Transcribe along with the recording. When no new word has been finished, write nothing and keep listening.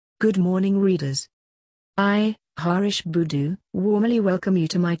Good morning readers. I, Harish Budu, warmly welcome you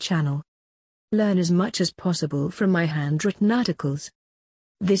to my channel. Learn as much as possible from my handwritten articles.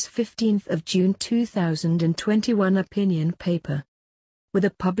 This 15th of June 2021 opinion paper. With the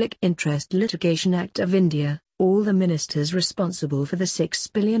Public Interest Litigation Act of India, all the ministers responsible for the 6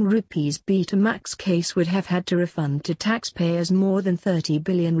 billion rupees Betamax case would have had to refund to taxpayers more than 30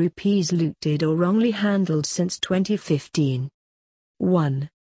 billion rupees looted or wrongly handled since 2015. 1.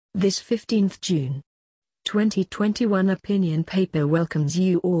 This 15th June 2021 opinion paper welcomes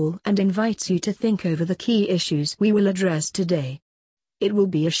you all and invites you to think over the key issues we will address today. It will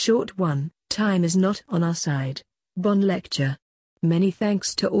be a short one, time is not on our side. Bon lecture. Many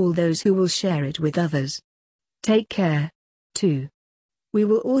thanks to all those who will share it with others. Take care. 2. We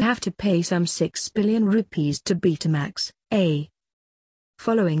will all have to pay some 6 billion rupees to Betamax, A.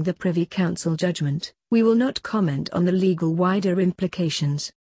 Following the Privy Council judgment, we will not comment on the legal wider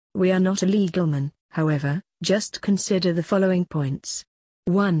implications. We are not a legalman, however, just consider the following points.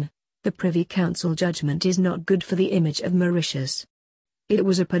 1. The Privy Council judgment is not good for the image of Mauritius. It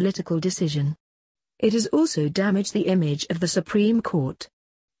was a political decision. It has also damaged the image of the Supreme Court.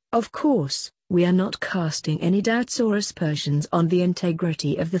 Of course, we are not casting any doubts or aspersions on the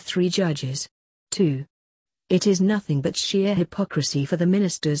integrity of the 3 judges. 2. It is nothing but sheer hypocrisy for the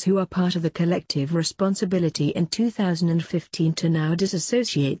ministers who are part of the collective responsibility in 2015 to now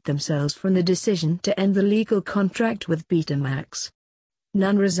disassociate themselves from the decision to end the legal contract with Betamax.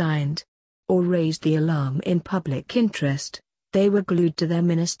 None resigned or raised the alarm in public interest. They were glued to their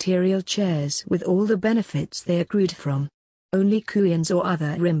ministerial chairs with all the benefits they accrued from. Only Kuyans or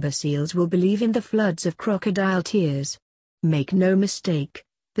other imbeciles will believe in the floods of crocodile tears. Make no mistake,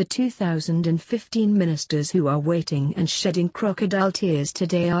 the 2015 ministers who are waiting and shedding crocodile tears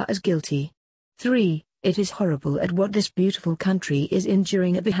today are as guilty. 3. It is horrible at what this beautiful country is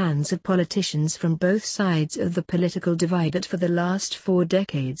enduring at the hands of politicians from both sides of the political divide that for the last 4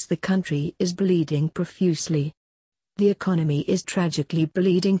 decades the country is bleeding profusely. The economy is tragically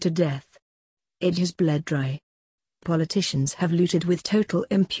bleeding to death. It has bled dry. Politicians have looted with total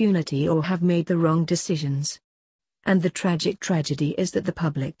impunity or have made the wrong decisions. And the tragic tragedy is that the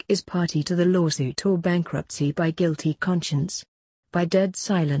public is party to the lawsuit or bankruptcy by guilty conscience. By dead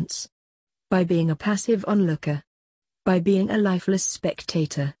silence. By being a passive onlooker. By being a lifeless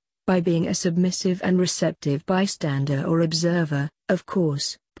spectator. By being a submissive and receptive bystander or observer. Of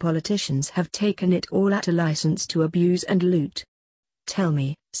course, politicians have taken it all at a license to abuse and loot. Tell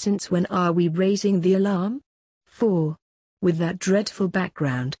me, since when are we raising the alarm? 4. With that dreadful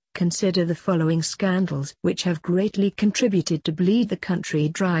background, consider the following scandals which have greatly contributed to bleed the country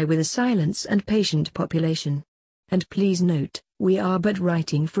dry with a silent and patient population. And please note, we are but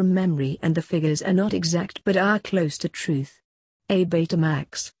writing from memory and the figures are not exact but are close to truth. A.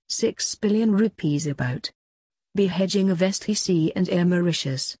 Betamax, 6 billion rupees about. B. Hedging of STC and Air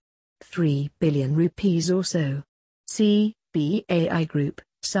Mauritius. 3 billion rupees or so. C. BAI Group,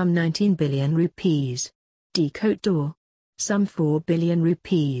 some 19 billion rupees. D. Cote d'Or, some 4 billion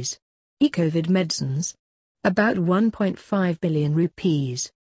rupees. E. Covid medicines, about 1.5 billion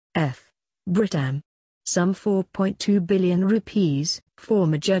rupees. F. Britam, some 4.2 billion rupees.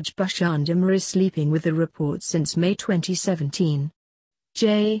 Former Judge Bushandimar is sleeping with the report since May 2017.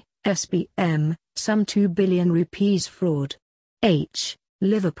 J. SBM, some 2 billion rupees fraud. H.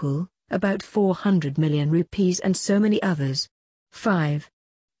 Liverpool, about 400 million rupees and so many others. 5.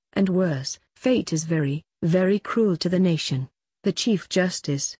 And worse, fate is very, very cruel to the nation. The Chief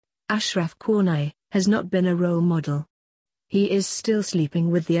Justice, Ashraf Kornai, has not been a role model. He is still sleeping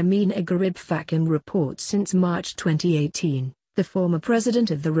with the Amin-e-Garib-Fakim report since March 2018. The former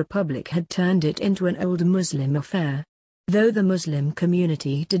president of the Republic had turned it into an old Muslim affair. Though the Muslim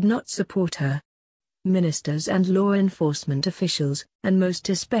community did not support her. Ministers and law enforcement officials, and most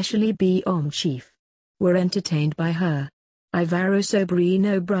especially BOM chief, were entertained by her. Ivaro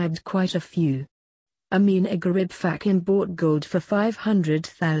Sobrino bribed quite a few. Amin-e-Garib-Fakim bought gold for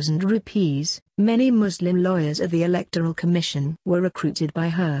 500,000 rupees. Many Muslim lawyers at the Electoral Commission were recruited by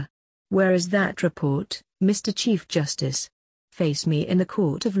her. Where is that report, Mr. Chief Justice? Face me in the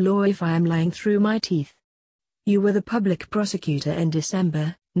court of law if I am lying through my teeth. You were the public prosecutor in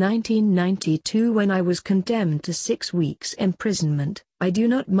December 1992 when I was condemned to 6 weeks imprisonment. I do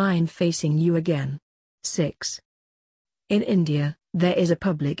not mind facing you again. 6. In India, there is a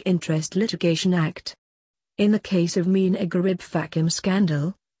Public Interest Litigation Act. In the case of Amin-e-Garib-Fakim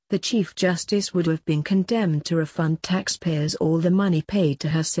scandal, the Chief Justice would have been condemned to refund taxpayers all the money paid to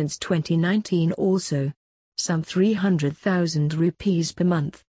her since 2019 also. Some 300,000 rupees per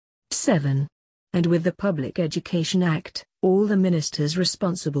month. 7. And with the Public Education Act, All the ministers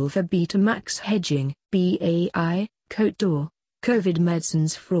responsible for Betamax hedging, BAI, Cotor, COVID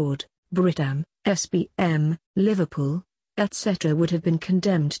medicines fraud, Britam, SBM, Liverpool, etc. would have been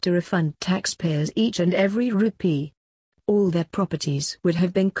condemned to refund taxpayers each and every rupee. All their properties would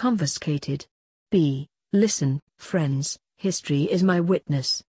have been confiscated. Listen, friends, history is my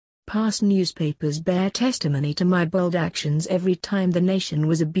witness. Past newspapers bear testimony to my bold actions every time the nation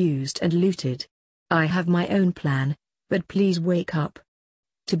was abused and looted. I have my own plan, but please wake up.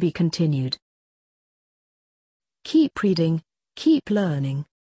 To be continued. Keep reading, keep learning.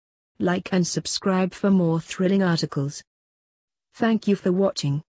 Like and subscribe for more thrilling articles. Thank you for watching.